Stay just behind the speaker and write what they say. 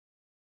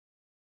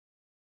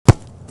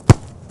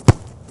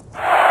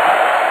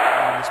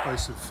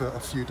space of a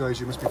few days.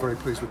 You must be very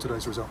pleased with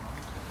today's result.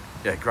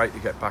 Yeah, great to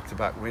get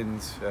back-to-back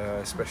wins,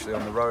 especially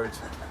on the road.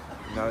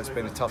 You know, it's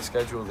been a tough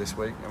schedule this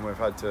week, and we've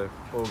had to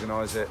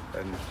organise it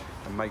and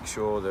make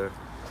sure the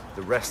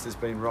rest has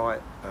been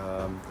right,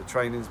 the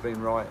training's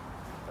been right,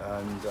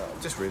 and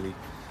just really,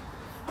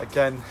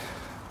 again,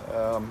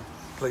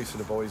 pleased for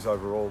the boys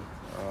overall,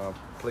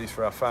 pleased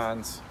for our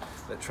fans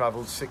that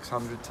travelled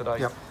 600 today.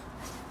 Yep.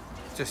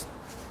 Just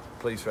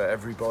pleased for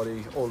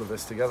everybody, all of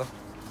us together.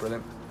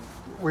 Brilliant.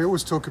 We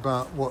always talk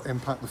about what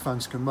impact the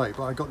fans can make,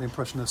 but I got the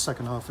impression in the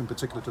second half in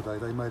particular today,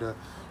 they made a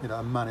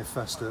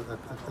manifest, a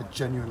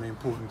genuinely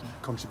important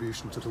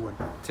contribution to the win.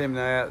 Tim,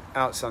 they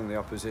outsung the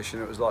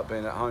opposition. It was like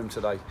being at home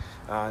today.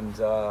 And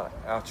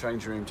our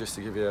changing room, just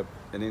to give you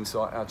an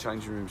insight, our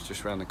changing room's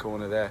just around the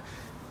corner there.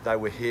 They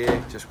were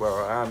here, just where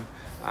I am,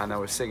 and they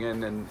were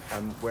singing, and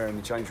we're in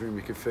the changing room,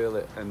 you could feel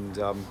it. And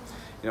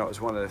you know, it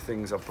was one of the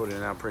things I put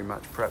in our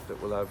pre-match prep,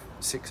 that we'll have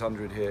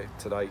 600 here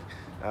today,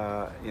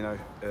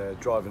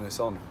 driving us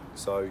on.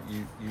 So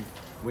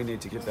we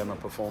need to give them a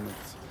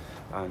performance,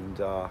 and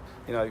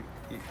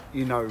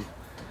you know,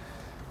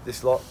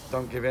 this lot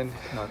don't give in.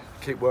 No,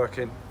 keep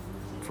working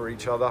for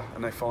each other,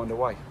 and they find a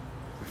way.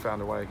 We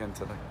found a way again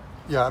today.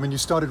 Yeah, I mean, you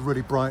started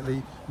really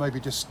brightly, maybe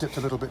just dipped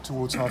a little bit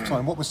towards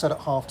half-time. What was said at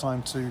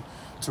half-time to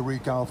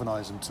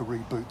re-galvanise them, to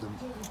reboot them,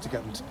 to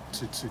get them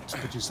to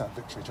produce that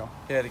victory, Jon?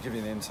 Yeah, to give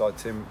you an insight,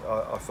 Tim,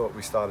 I thought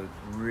we started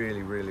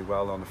really, really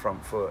well on the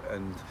front foot,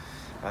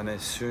 and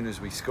as soon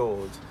as we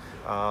scored,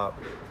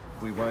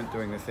 we weren't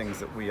doing the things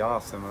that we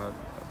asked them. I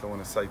don't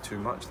want to say too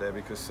much there,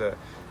 because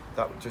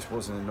that just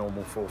wasn't a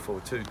normal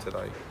 4-4-2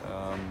 today.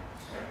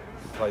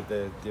 We played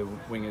the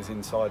wingers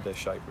inside their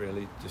shape,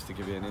 really, just to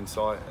give you an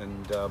insight,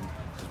 and it was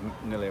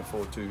nearly a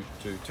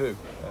 4-2-2-2, to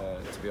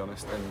be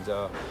honest,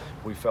 and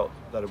we felt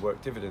that it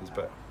worked dividends.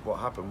 But what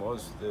happened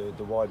was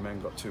the wide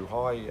men got too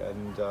high,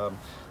 and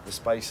the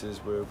spaces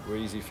were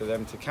easy for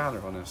them to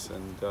counter on us,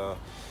 and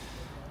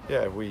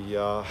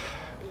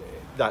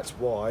that's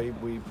why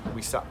we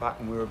sat back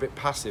and we were a bit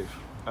passive.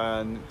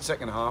 And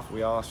second half,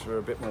 we asked for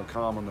a bit more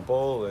calm on the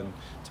ball and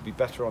to be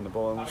better on the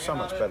ball, and we were so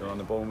much better on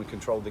the ball, and we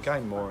controlled the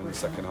game more in the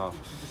second half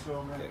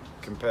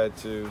compared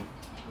to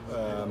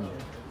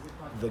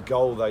the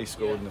goal they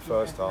scored in the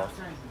first half,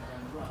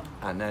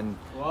 and then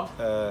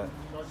a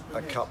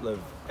couple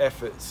of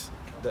efforts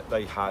that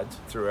they had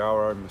through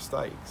our own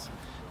mistakes.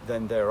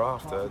 Then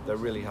thereafter, they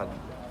really had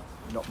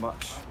not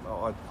much.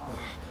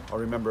 I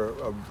remember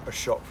a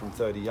shot from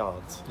 30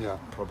 yards, yeah,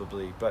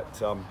 probably,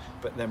 but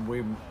then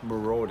we were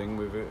marauding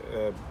with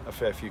a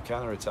fair few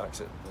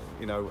counter-attacks,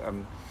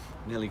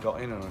 nearly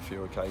got in on a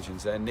few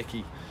occasions there.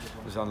 Nicky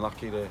was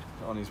unlucky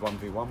on his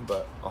 1v1,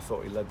 but I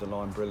thought he led the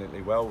line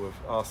brilliantly well. We've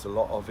asked a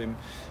lot of him,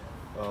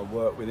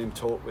 worked with him,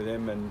 talked with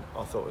him, and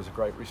I thought it was a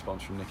great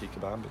response from Nicky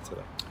Kabamba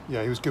today.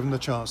 Yeah, he was given the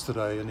chance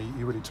today, and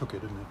he really took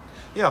it, didn't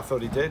he? Yeah, I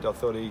thought he did. I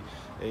thought he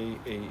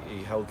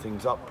held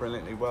things up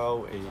brilliantly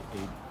well.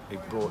 He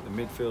brought the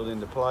midfield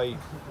into play.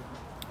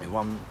 He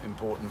won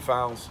important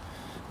fouls,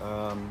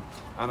 and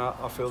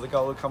I feel the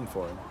goal will come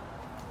for him.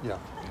 Yeah,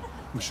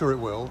 I'm sure it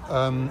will.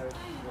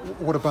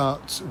 What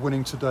about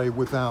winning today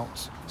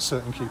without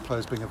certain key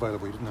players being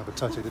available? You didn't have a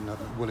Tete, you didn't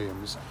have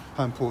Williams.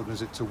 How important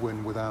is it to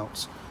win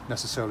without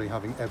necessarily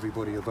having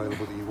everybody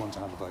available that you want to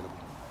have available?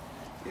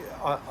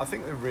 Yeah, I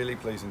think the really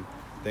pleasing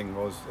thing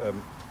was,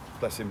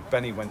 bless him,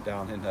 Benny went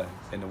down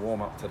in the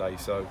warm-up today,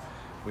 so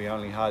we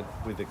only had,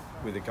 with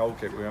the goal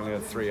kick, we only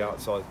had 3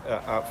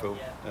 outfield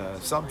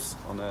subs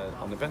on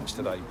the bench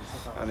today,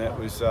 and it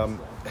was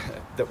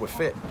that were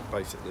fit,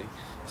 basically.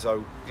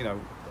 So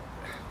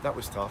that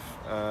was tough,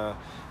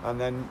 and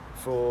then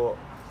for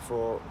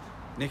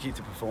Nicky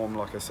to perform,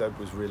 like I said,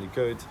 was really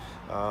good,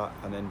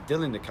 and then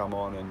Dylan to come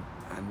on and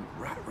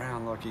rat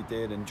round like he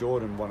did, and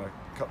Jordan won a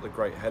couple of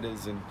great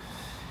headers, and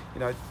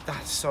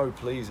that's so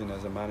pleasing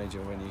as a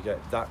manager when you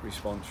get that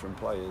response from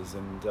players,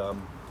 and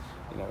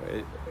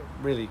it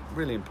really,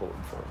 really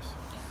important for us.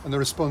 And the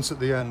response at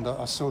the end,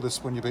 I saw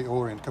this when you beat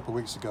Orient a couple of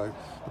weeks ago.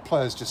 The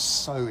players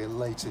just so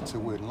elated to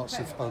win. Lots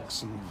of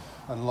hugs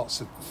and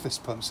lots of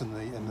fist pumps in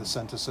the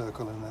centre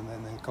circle and then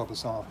in the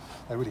Cobbler's half.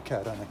 They really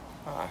care, don't they?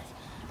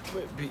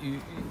 But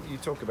you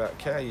talk about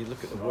care, you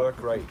look at the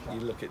work rate, you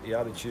look at the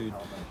attitude,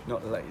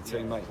 not to let your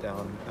teammate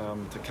down,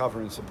 to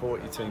cover and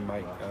support your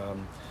teammate,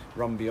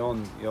 run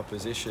beyond the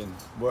opposition,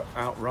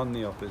 outrun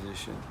the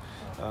opposition.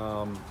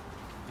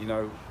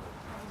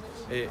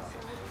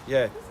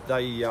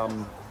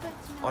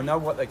 I know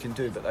what they can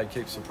do, but they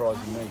keep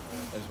surprising me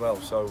as well.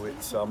 So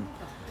it's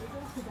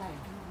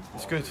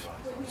good.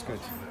 It's good.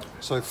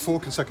 So 4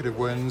 consecutive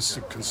wins,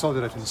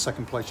 consolidated in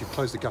second place. You've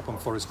closed the gap on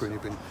Forest Green.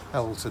 You've been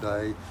held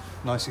today.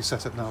 Nicely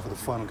set up now for the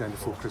final game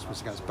before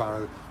Christmas against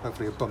Barrow.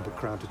 Hopefully a bumper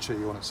crowd to cheer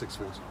you on at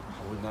Sixfields.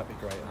 Wouldn't that be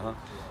great, huh?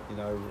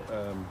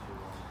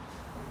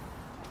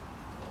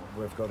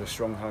 We've got a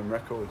strong home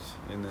record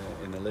in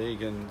the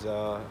league, and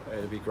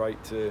it'd be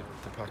great to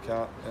pack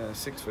out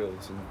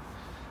Sixfields and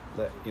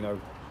let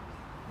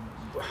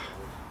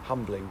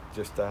humbling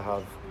just to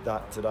have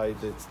that today.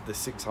 The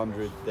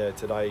 600 there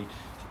today,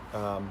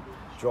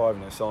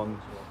 driving us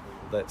on.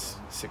 let's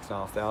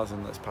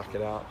 6,500. Let's pack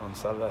it out on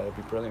Saturday. It'd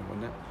be brilliant,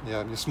 wouldn't it?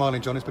 Yeah, and you're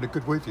smiling, John. It's been a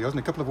good week for you, hasn't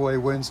it? A couple of away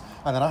wins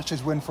and an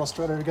Ashes win for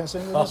Australia against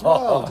England as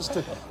well, just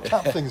to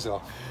cap things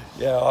off.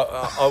 Yeah,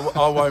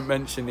 I won't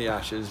mention the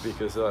Ashes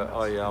because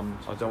I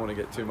don't want to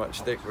get too much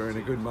stick. We're in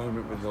a good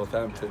moment with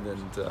Northampton,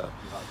 and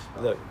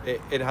look,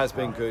 it has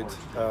been good,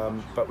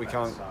 but we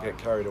can't get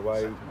carried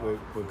away.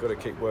 We've got to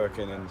keep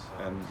working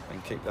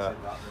and keep that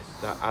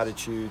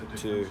attitude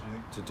to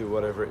do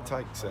whatever it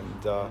takes,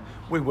 and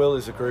we will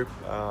as a group,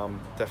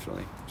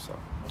 definitely. So.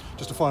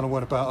 Just a final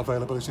word about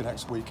availability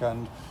next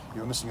weekend.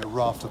 You're missing a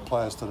raft of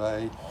players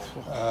today,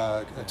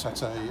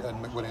 Tete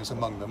and McWilliams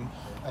among them.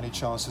 Any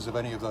chances of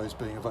any of those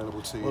being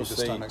available to you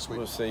time next week?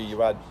 We'll see.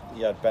 You add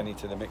Benny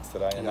to the mix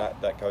today, and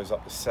that goes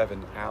up to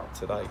 7 out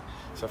today.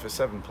 So for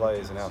 7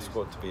 players in our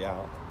squad to be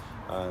out,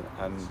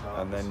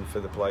 and then for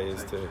the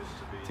players to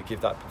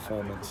give that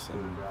performance,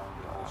 and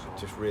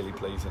just really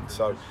pleasing.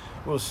 So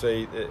we'll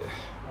see.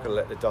 Got to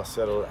let the dust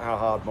settle. How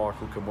hard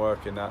Michael can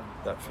work in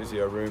that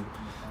physio room.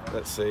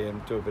 Let's see,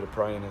 and do a bit of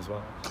praying as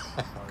well.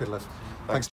 Good luck. Thanks.